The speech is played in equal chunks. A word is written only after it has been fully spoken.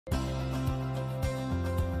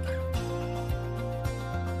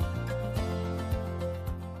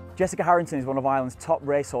Jessica Harrington is one of Ireland's top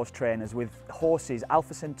racehorse trainers with horses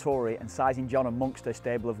Alpha Centauri and Sizing John amongst her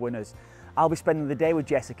stable of winners. I'll be spending the day with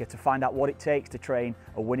Jessica to find out what it takes to train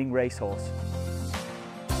a winning racehorse.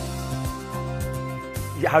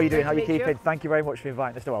 How are you doing? How are you keeping? Thank you very much for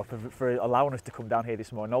inviting us, well, for allowing us to come down here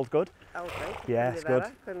this morning. All's good? Okay. Yeah, it's good.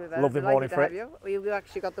 Lovely morning for it. You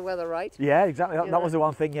actually got the weather right. Yeah, exactly. That was the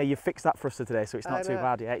one thing. Yeah, you fixed that for us today, so it's not too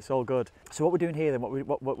bad. Yeah, it's all good. So what we're doing here then,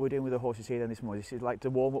 what we're doing with the horses here then this morning, this is like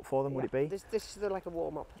to warm up for them, would it be? This is like a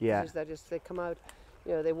warm up. Yeah. They come out,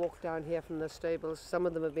 they walk down here from the stables. Some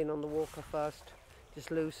of them have been on the walker first,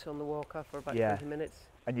 just loose on the walker for about 20 minutes.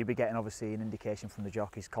 And you'll be getting obviously an indication from the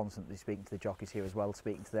jockeys, constantly speaking to the jockeys here as well,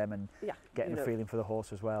 speaking to them and getting a feeling for the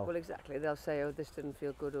horse as well. Well, exactly. They'll say, oh, this didn't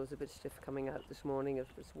feel good, or it was a bit stiff coming out this morning,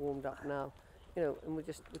 it's warmed up now. And we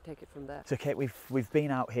take it from there. So Kate, we've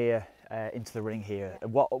been out here into the ring here.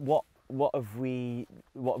 What have you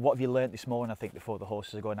learnt this morning, I think, before the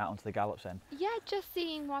horses are going out onto the gallops then? Yeah, just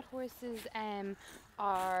seeing what horses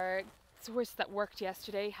are horses that worked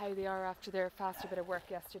yesterday, how they are after their faster bit of work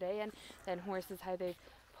yesterday, and then horses how they've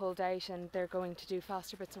pulled out and they're going to do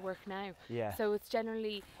faster bits of work now. Yeah. So it's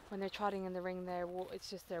generally when they're trotting in the ring there, it's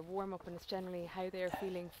just their warm up, and it's generally how they're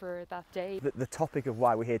feeling for that day. The topic of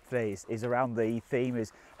why we're here today is around the theme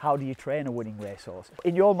is how do you train a winning racehorse?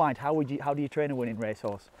 In your mind, how do you train a winning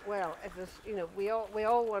racehorse? Well, we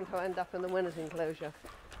all want to end up in the winner's enclosure,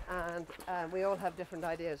 and we all have different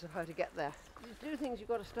ideas of how to get there. To do things, you've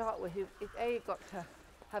got to start with you've got to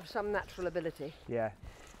have some natural ability. Yeah.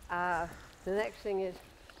 The next thing is,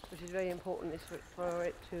 which is very important, is for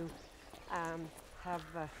it to have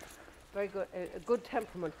a good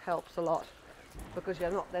temperament helps a lot, because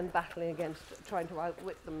you're not then battling against trying to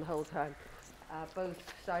outwit them the whole time. Both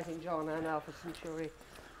Sizing John and Alpha Centauri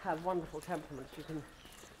have wonderful temperaments.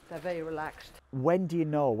 They're very relaxed. When do you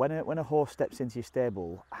know, when a horse steps into your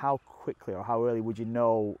stable, how quickly or how early would you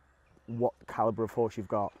know what calibre of horse you've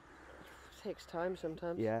got? It takes time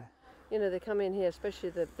sometimes. Yeah. They come in here, especially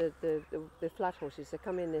the flat horses, they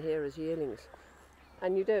come in here as yearlings.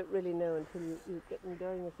 And you don't really know until you get them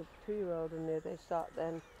going as a 2-year-old, and they start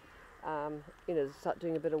then, start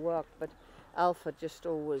doing a bit of work. But Alpha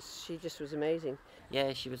she just was amazing.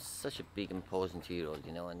 Yeah, she was such a big, imposing 2-year-old,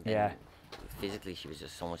 and then physically she was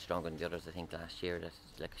just so much stronger than the others. I think last year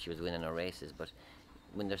that she was winning her races, but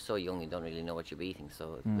when they're so young, you don't really know what you're beating.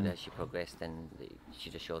 So, but as she progressed, then she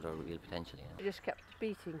just showed her real potential. She just kept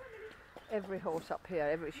beating every horse up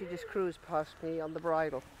here. She just cruised past me on the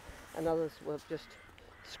bridle, and others were just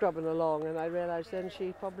scrubbing along, and I realised then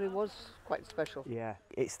she probably was quite special. Yeah,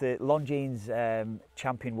 it's the Longines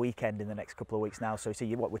Champion weekend in the next couple of weeks now, so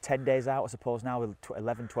we're 10 days out, I suppose now, we're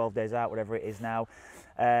 11, 12 days out, whatever it is now.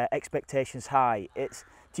 Expectations high.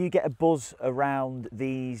 Do you get a buzz around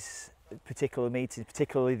these particular meetings,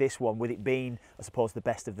 particularly this one, with it being, I suppose, the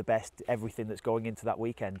best of the best, everything that's going into that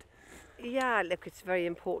weekend? Yeah, look, it's very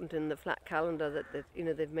important in the flat calendar that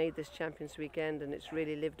they've made this Champions Weekend, and it's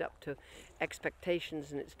really lived up to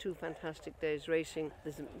expectations, and it's 2 fantastic days racing.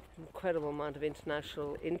 There's an incredible amount of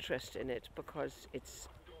international interest in it because it's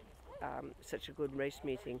such a good race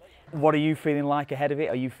meeting. What are you feeling like ahead of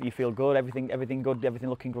it? You feel good? Everything good? Everything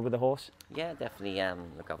looking good with the horse? Yeah, definitely.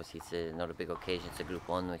 Look, obviously it's another big occasion. It's a Group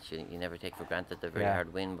 1, which you never take for granted. They're very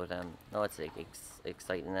hard win, but no, it's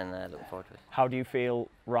exciting, and looking forward to it. How do you feel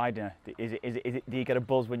riding her? Do you get a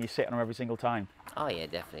buzz when you sit on her every single time? Oh yeah,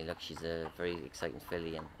 definitely. Look, she's a very exciting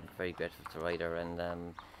filly, and very grateful to ride her,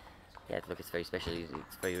 and yeah, look, it's very special.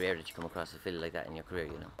 It's very rare that you come across a filly like that in your career,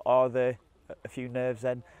 Are there a few nerves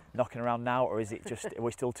then knocking around now, or is it just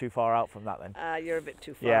we're still too far out from that then? You're a bit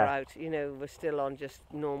too far out. We're still on just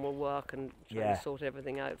normal work and trying to sort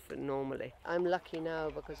everything out for normally. I'm lucky now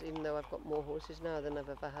because even though I've got more horses now than I've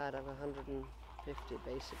ever had, I've 150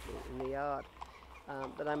 basically in the yard.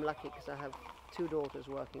 But I'm lucky because I have 2 daughters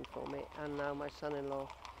working for me, and now my son-in-law,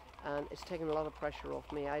 and it's taken a lot of pressure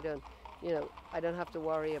off me. I don't have to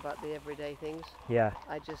worry about the everyday things. Yeah.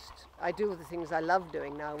 I do the things I love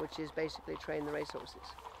doing now, which is basically train the racehorses.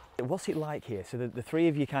 What's it like here? So the 3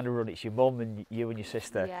 of you kind of run it. It's your mum and you and your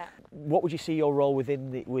sister. Yeah. What would you see your role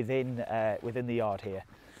within the yard here?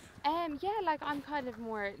 Yeah, like I'm kind of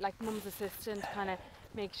more like mum's assistant, kind of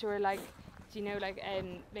make sure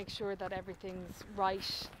make sure that everything's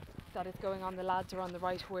right, that it's going on. The lads are on the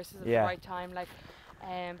right horses at the right time. Like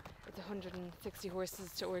it's 160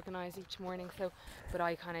 horses to organise each morning, but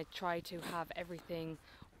I kind of try to have everything,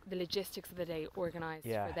 the logistics of the day organised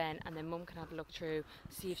for then, and then mum can have a look through,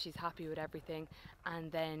 see if she's happy with everything,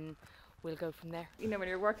 and then we'll go from there. You know, when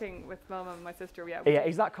you're working with Mum and my sister, Yeah,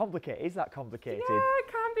 is that complicated? Is that complicated? Yeah,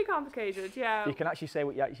 it can be complicated. Yeah. You can actually say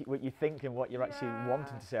what you think and what you're actually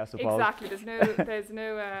wanting to say, I suppose. Exactly. There's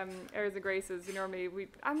no airs and graces. Normally we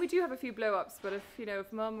do have a few blow ups, but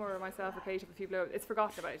if Mum or myself or Kate have a few blow ups, it's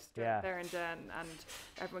forgotten about there and then, and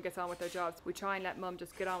everyone gets on with their jobs. We try and let Mum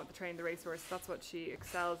just get on with the training the racehorse. That's what she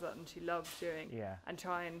excels at and she loves doing. Yeah. And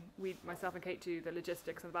myself and Kate do the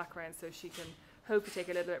logistics in the background, so she can hopefully take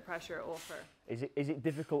a little bit of pressure off her. Is it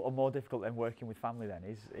difficult or more difficult than working with family then?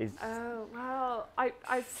 Oh well,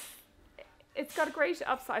 it's got a great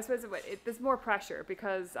upside. I suppose there's more pressure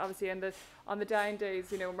because obviously on the down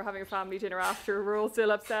days, when we're having a family dinner after, we're all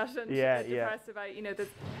still upset and depressed about,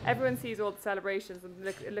 everyone sees all the celebrations and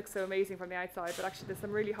it looks so amazing from the outside, but actually there's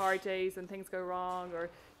some really hard days and things go wrong, or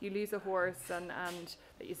you lose a horse and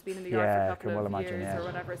that you've been in the yard for a couple of years or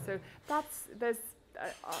whatever. So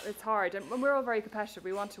it's hard, and we're all very competitive.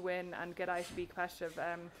 We want to win and get out and be competitive,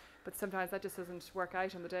 but sometimes that just doesn't work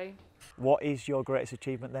out on the day. What is your greatest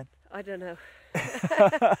achievement then? I don't know.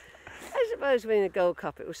 I suppose winning the Gold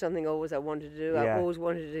Cup, it was something always I wanted to do. I always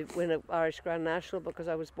wanted to win an Irish Grand National because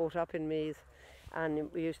I was brought up in Meath,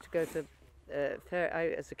 and we used to go to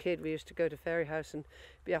as a kid we used to go to Ferry House and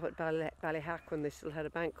be up at Ballyhack when they still had a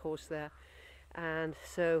bank course there, and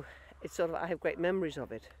so it's I have great memories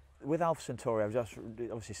of it. With Alpha Centauri, I've just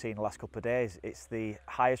obviously seen the last couple of days, it's the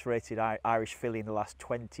highest rated Irish filly in the last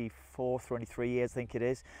 23 years, I think it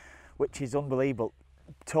is, which is unbelievable.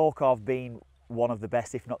 Talk of being one of the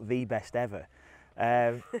best, if not the best ever,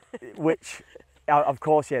 which, of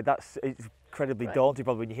course, it's incredibly daunting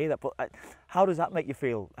probably when you hear that, but how does that make you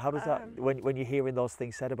feel? How does that, when you're hearing those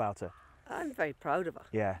things said about her? I'm very proud of her.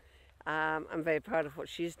 Yeah. I'm very proud of what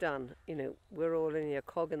she's done. We're all only a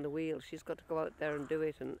cog in the wheel. She's got to go out there and do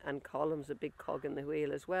it, and Colum's a big cog in the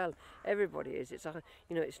wheel as well. Everybody is. It's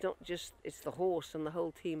not just, it's the horse and the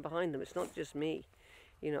whole team behind them. It's not just me.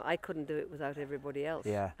 I couldn't do it without everybody else.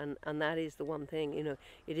 Yeah. And that is the one thing.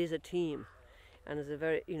 It is a team, and it's a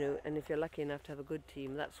very and if you're lucky enough to have a good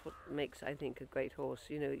team, that's what makes, I think, a great horse.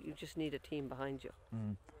 You just need a team behind you.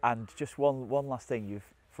 And just one last thing,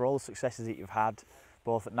 for all the successes that you've had,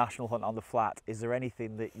 both at National Hunt on the flat, is there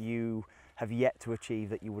anything that you have yet to achieve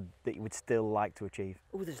that you would still like to achieve?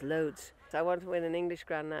 Oh, there's loads. So I want to win an English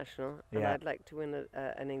Grand National, and I'd like to win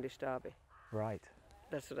an English Derby. Right.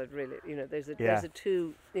 That's what I'd really, there's a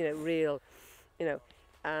two, real,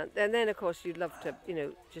 and then of course you'd love to,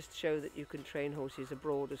 just show that you can train horses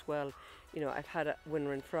abroad as well. I've had a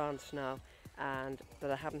winner in France now, but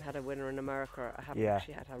I haven't had a winner in America. I haven't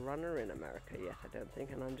actually had a runner in America yet, I don't think,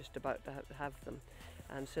 and I'm just about to have them.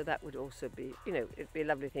 And so that would also be, it'd be a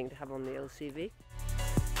lovely thing to have on the LCV.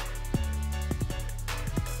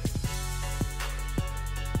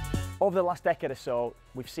 Over the last decade or so,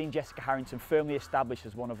 we've seen Jessica Harrington firmly established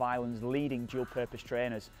as one of Ireland's leading dual-purpose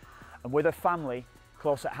trainers. And with her family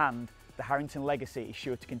close at hand, the Harrington legacy is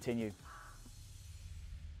sure to continue.